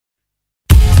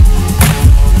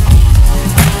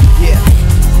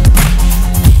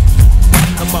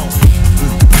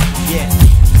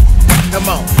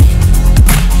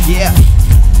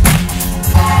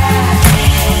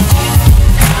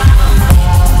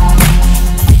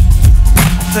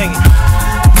Sing it.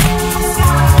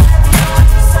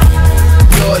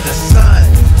 You're the sun.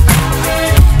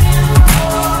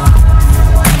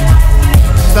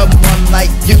 Someone like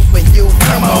you when you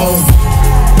come home.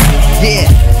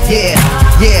 Yeah, yeah,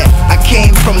 yeah. I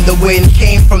came from the wind,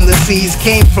 came from the seas,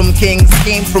 came from kings,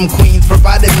 came from queens,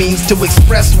 provided means to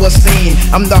express what's seen.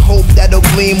 I'm the hope that'll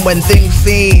gleam when things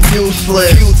seem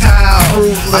useless, futile,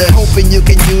 fruitless. I'm hoping you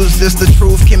can use this, the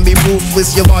truth can be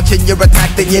ruthless. You're launching your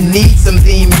attack, then you need some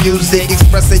theme music,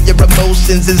 expressing your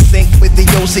emotions in sync with the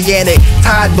oceanic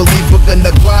tide. Believe we're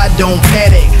gonna glide, don't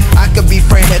panic. I could be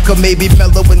frantic or maybe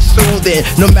mellow and soothing.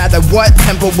 No matter what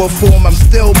tempo or form, I'm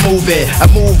still moving. I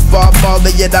move Bob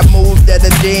Marley and I move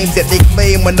Etta James. Yet they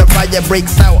claim when the fire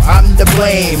breaks out, I'm to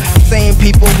blame. Same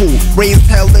people who raised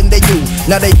hell in the youth,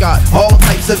 now they got all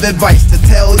types of advice to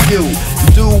tell you.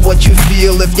 Do what you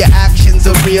feel. If your actions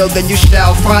are real, then you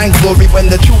shall find glory when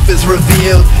the truth is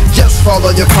revealed. Just follow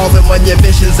your calling when your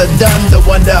missions are done. The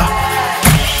wonder.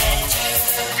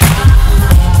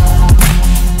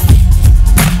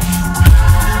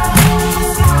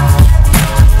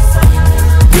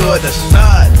 You're the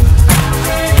sun.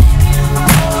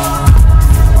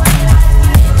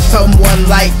 Someone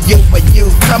like you when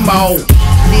you come on.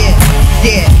 Yeah,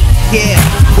 yeah, yeah.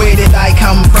 Where did I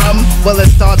come from? Well, it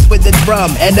starts with the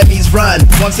drum. Enemies run.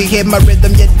 Once you hear my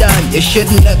rhythm, you're done. You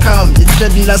shouldn't have come. You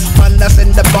shouldn't have spun us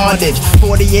into bondage.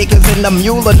 40 acres in a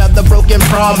mule, another broken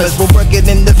promise. We're working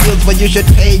in the fields where you should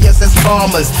pay us as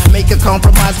farmers. Make a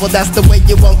compromise, well, that's the way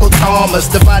you Uncle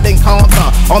Thomas. Divide and conquer.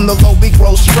 On the low, we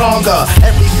grow stronger.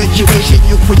 Every situation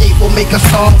you create will make a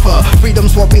song for.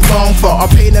 Freedom's what we long for. Our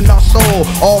pain and our soul,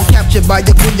 all captured by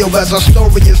the video as our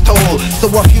story is told. So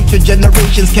our future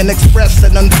generations can express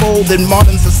and unfold in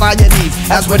modern societies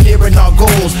as we're nearing our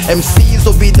goals. MCs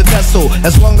will be the vessel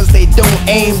as long as they don't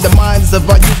aim the minds of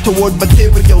our youth toward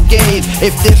material gains.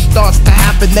 If this starts to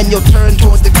happen, then you'll turn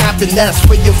towards the captain. That's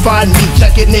where you'll find me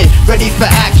checking in, ready for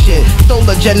action.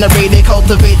 Solar generated,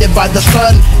 cultivated by the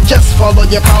sun. Just follow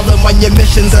your calling when your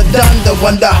missions are done. The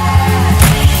wonder.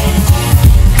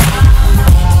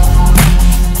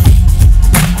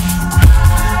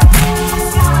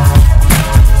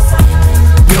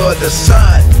 You're the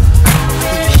sun.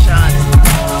 Keep shining,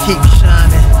 keep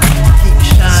shining, keep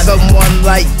shining. Someone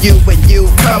like you when you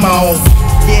come on.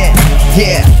 Yeah,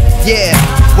 yeah,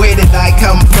 yeah. Where did I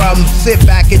come from? Sit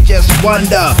back and just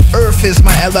wonder. Earth is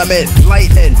my element,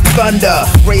 lightning, thunder.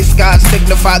 Gray skies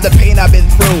signify the pain I've been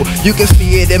through. You can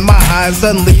see it in my eyes,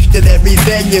 unleashed in every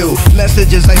venue.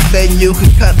 Messages I send you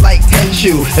can cut like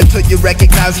tenshu until you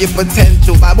recognize your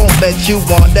potential. I won't let you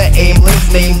wander aimless,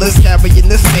 nameless,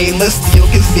 carrying the stainless steel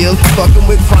concealed.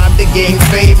 Fucking with crime to gain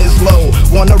fame is low.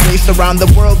 Wanna race around the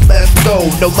world, let's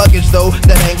go. No luggage though,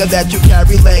 that anger that you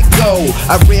carry, let go.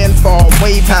 I ran far,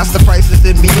 way past the prices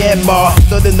in Myanmar.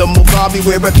 Stood in the Mugabe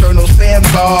where eternal sands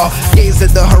are. Gaze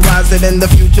at the horizon and the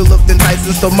future looked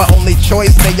enticing. So my only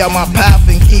choice, stay on my path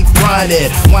and keep grinding.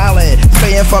 Wildin',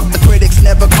 saying fuck the critics,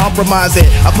 never compromise it.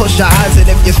 I push your eyes in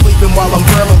if you're sleeping while I'm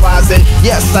verbalizing.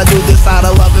 Yes, I do this out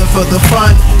of love and for the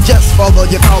fun. Just follow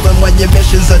your calling when your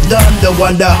missions are done. The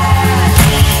wonder.